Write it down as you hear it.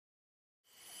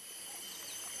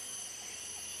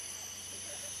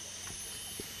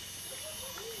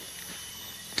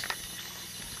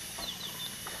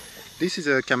This is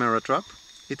a camera trap.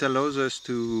 It allows us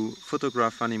to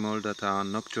photograph animals that are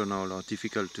nocturnal or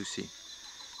difficult to see.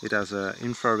 It has an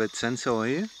infrared sensor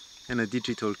here and a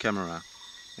digital camera.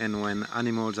 And when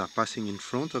animals are passing in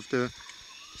front of the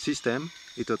system,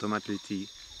 it automatically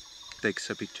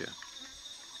takes a picture.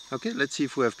 Okay, let's see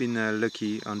if we have been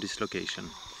lucky on this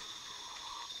location.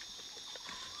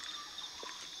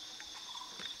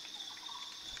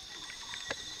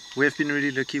 We have been really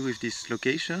lucky with this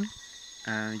location.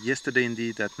 Yesterday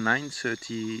indeed at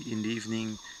 9:30 in the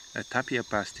evening a tapir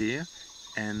passed here,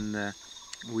 and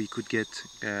we could get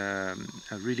a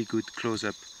really good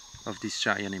close-up of this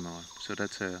shy animal, so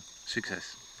that's a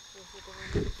success.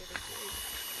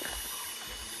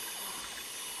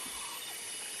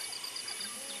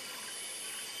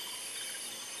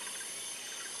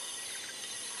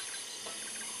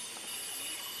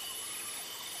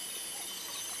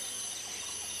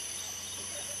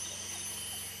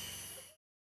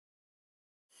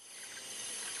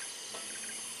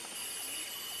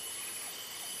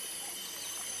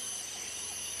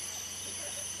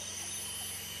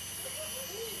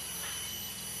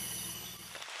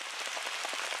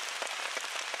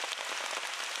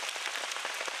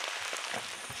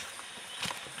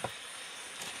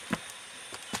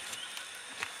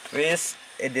 Twice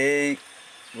a day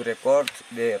we record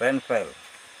the rainfall.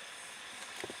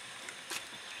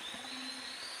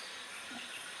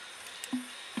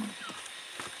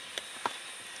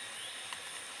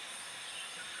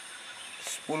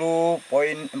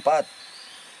 .4.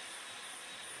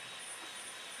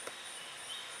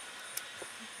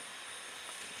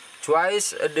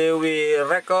 Twice a day we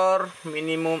record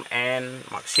minimum and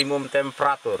maximum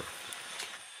temperature.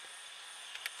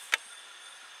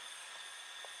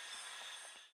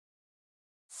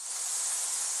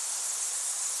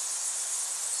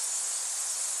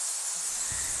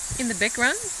 In the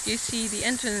background you see the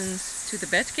entrance to the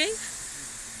bat cave.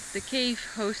 The cave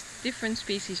hosts different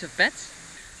species of bats.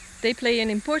 They play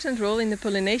an important role in the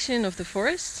pollination of the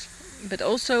forests, but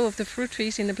also of the fruit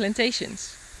trees in the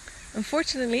plantations.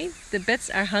 Unfortunately, the bats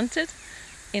are hunted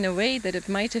in a way that it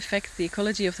might affect the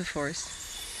ecology of the forest.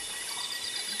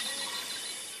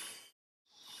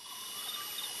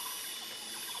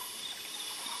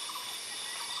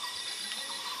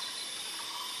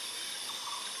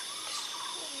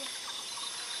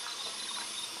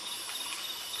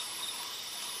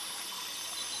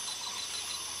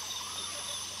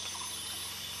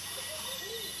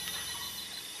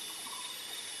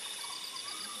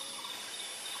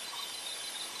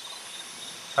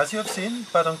 As you have seen,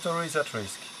 BatangToru is at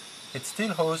risk. It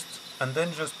still hosts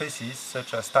endangered species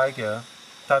such as tiger,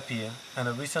 tapir, and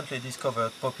a recently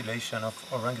discovered population of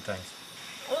orangutans.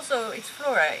 Also, its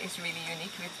flora is really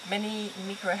unique with many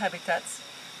microhabitats,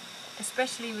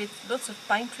 especially with lots of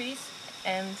pine trees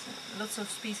and lots of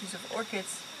species of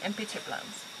orchids and pitcher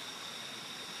plants.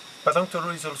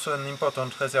 BatangToru is also an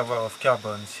important reservoir of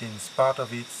carbon since part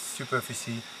of its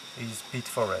superficie is peat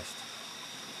forest.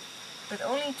 But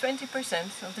only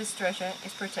 20% of this treasure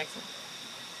is protected.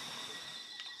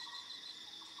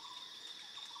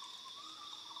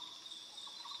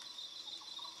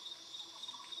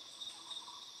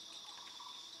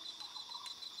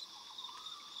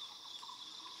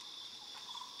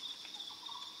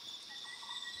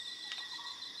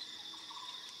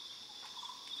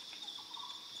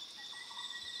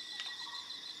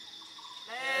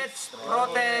 Let's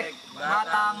protect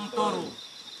BatangToru.